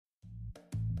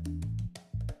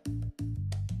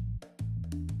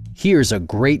Here's a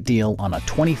great deal on a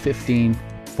 2015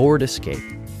 Ford Escape.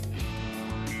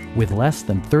 With less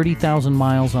than 30,000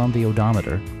 miles on the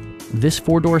odometer, this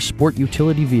four-door sport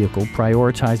utility vehicle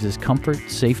prioritizes comfort,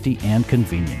 safety, and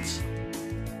convenience.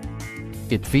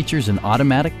 It features an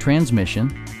automatic transmission,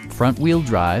 front-wheel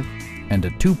drive, and a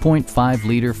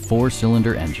 2.5-liter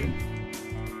four-cylinder engine.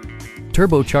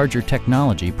 Turbocharger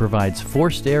technology provides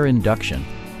forced air induction,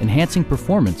 enhancing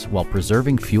performance while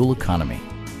preserving fuel economy.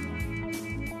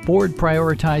 Ford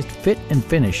prioritized fit and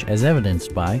finish as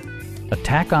evidenced by a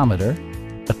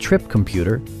tachometer, a trip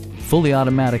computer, fully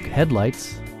automatic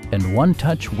headlights, and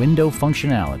one-touch window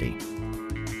functionality.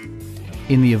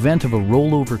 In the event of a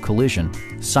rollover collision,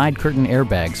 side curtain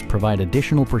airbags provide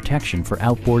additional protection for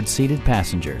outboard seated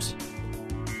passengers.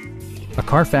 A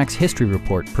Carfax history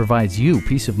report provides you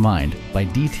peace of mind by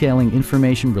detailing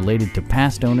information related to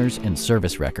past owners and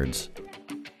service records.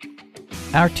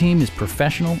 Our team is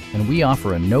professional and we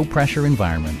offer a no-pressure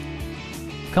environment.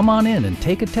 Come on in and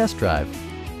take a test drive.